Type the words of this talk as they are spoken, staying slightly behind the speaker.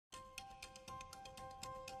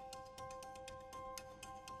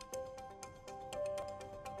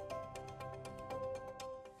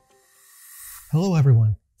Hello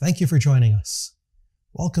everyone, thank you for joining us.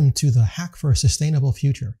 Welcome to the Hack for a Sustainable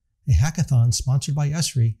Future, a hackathon sponsored by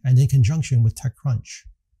Esri and in conjunction with TechCrunch.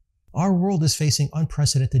 Our world is facing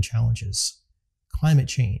unprecedented challenges. Climate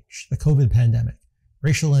change, the COVID pandemic,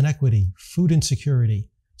 racial inequity, food insecurity,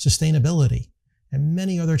 sustainability, and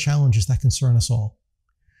many other challenges that concern us all.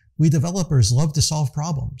 We developers love to solve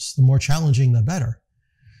problems, the more challenging the better.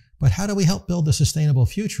 But how do we help build a sustainable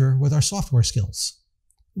future with our software skills?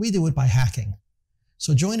 We do it by hacking.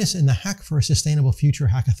 So join us in the Hack for a Sustainable Future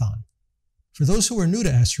hackathon. For those who are new to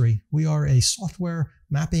Esri, we are a software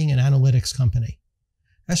mapping and analytics company.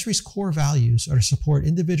 Esri's core values are to support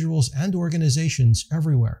individuals and organizations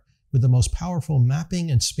everywhere with the most powerful mapping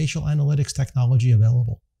and spatial analytics technology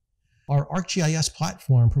available. Our ArcGIS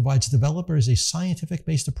platform provides developers a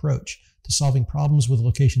scientific-based approach to solving problems with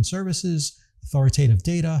location services, authoritative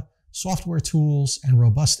data, software tools, and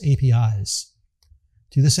robust APIs.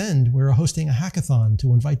 To this end, we're hosting a hackathon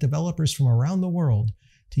to invite developers from around the world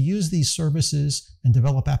to use these services and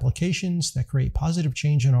develop applications that create positive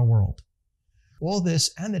change in our world. All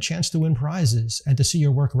this and the chance to win prizes and to see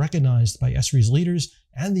your work recognized by Esri's leaders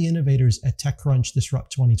and the innovators at TechCrunch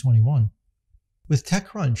Disrupt 2021. With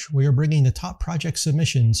TechCrunch, we are bringing the top project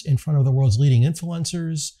submissions in front of the world's leading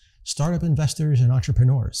influencers, startup investors, and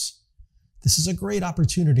entrepreneurs. This is a great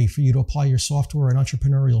opportunity for you to apply your software and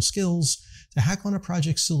entrepreneurial skills to hack on a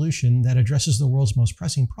project solution that addresses the world's most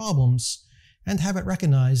pressing problems and have it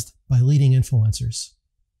recognized by leading influencers.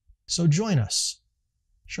 So join us.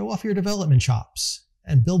 Show off your development chops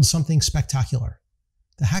and build something spectacular.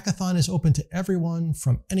 The hackathon is open to everyone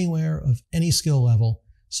from anywhere of any skill level,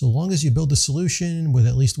 so long as you build a solution with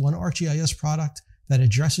at least one ArcGIS product that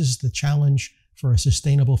addresses the challenge for a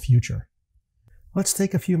sustainable future. Let's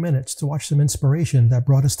take a few minutes to watch some inspiration that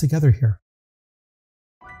brought us together here.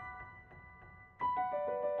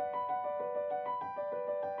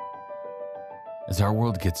 As our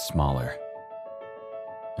world gets smaller,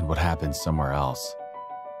 and what happens somewhere else,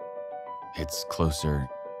 it's closer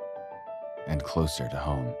and closer to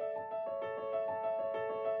home.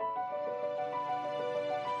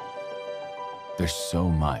 There's so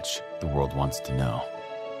much the world wants to know.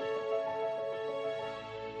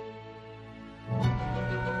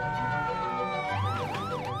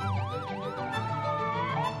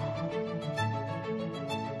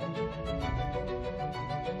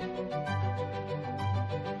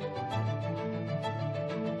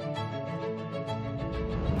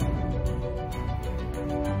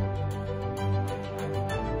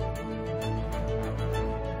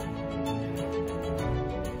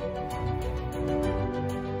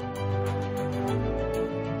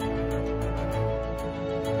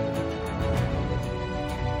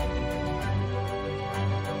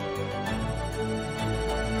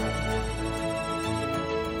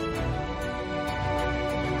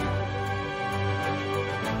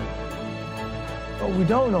 But we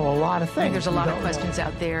don't know a lot of things. I think there's a lot of questions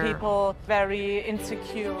out there. People very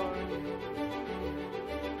insecure.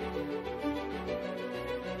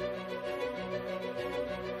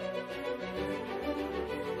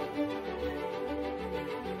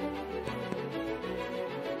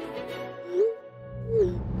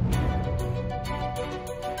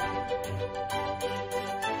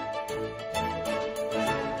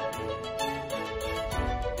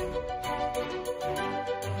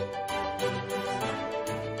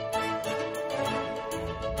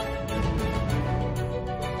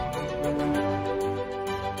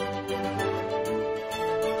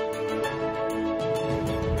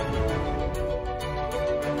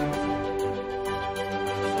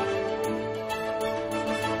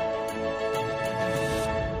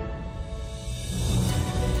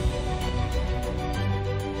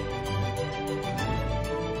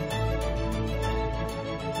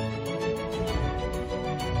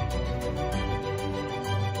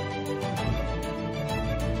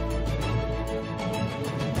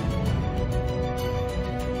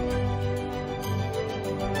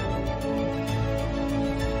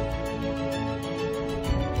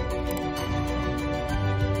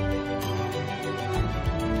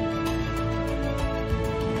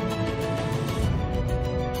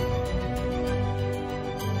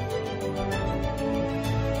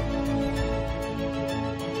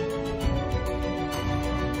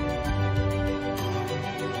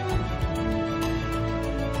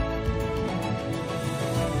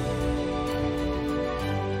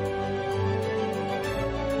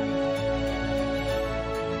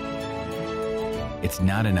 It's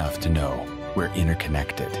not enough to know we're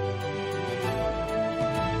interconnected.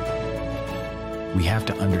 We have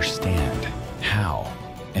to understand how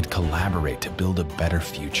and collaborate to build a better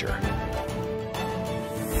future.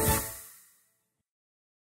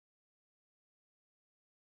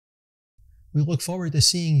 We look forward to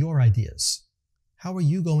seeing your ideas. How are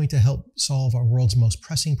you going to help solve our world's most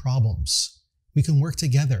pressing problems? We can work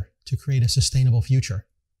together to create a sustainable future.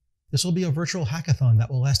 This will be a virtual hackathon that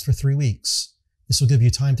will last for 3 weeks. This will give you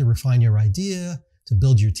time to refine your idea, to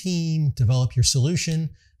build your team, develop your solution,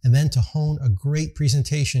 and then to hone a great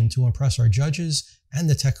presentation to impress our judges and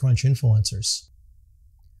the TechCrunch influencers.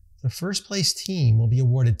 The first place team will be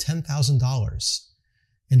awarded $10,000,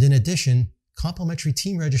 and in addition, complimentary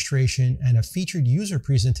team registration and a featured user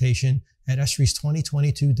presentation at Esri's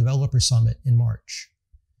 2022 Developer Summit in March.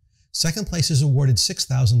 Second place is awarded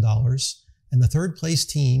 $6,000, and the third place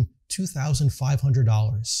team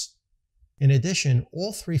 $2,500. In addition,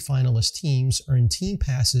 all 3 finalist teams earn team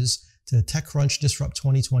passes to the TechCrunch Disrupt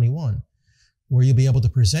 2021, where you'll be able to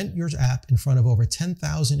present your app in front of over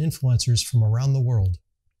 10,000 influencers from around the world.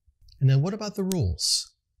 And then what about the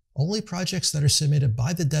rules? Only projects that are submitted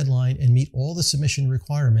by the deadline and meet all the submission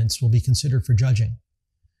requirements will be considered for judging.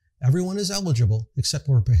 Everyone is eligible except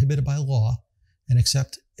where prohibited by law and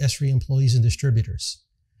except Esri employees and distributors.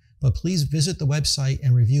 But please visit the website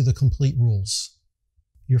and review the complete rules.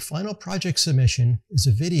 Your final project submission is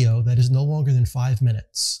a video that is no longer than 5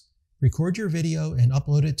 minutes. Record your video and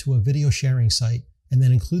upload it to a video sharing site, and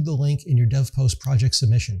then include the link in your DevPost project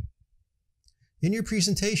submission. In your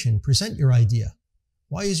presentation, present your idea.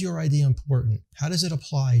 Why is your idea important? How does it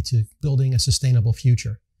apply to building a sustainable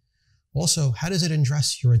future? Also, how does it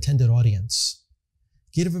address your intended audience?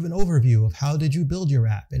 Give an overview of how did you build your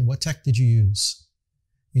app and what tech did you use.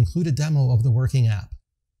 Include a demo of the working app.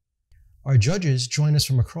 Our judges join us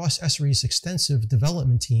from across Esri's extensive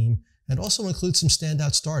development team and also include some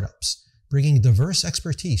standout startups, bringing diverse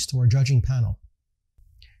expertise to our judging panel.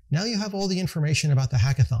 Now you have all the information about the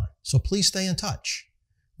hackathon, so please stay in touch.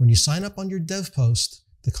 When you sign up on your DevPost,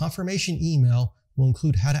 the confirmation email will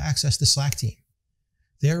include how to access the Slack team.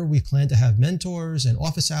 There we plan to have mentors and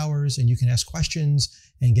office hours, and you can ask questions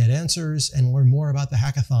and get answers and learn more about the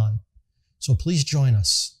hackathon. So please join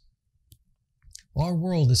us. Our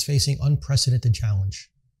world is facing unprecedented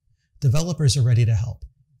challenge. Developers are ready to help.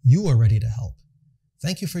 You are ready to help.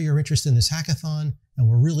 Thank you for your interest in this hackathon, and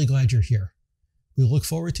we're really glad you're here. We look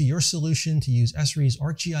forward to your solution to use Esri's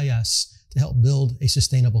ArcGIS to help build a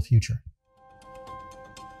sustainable future.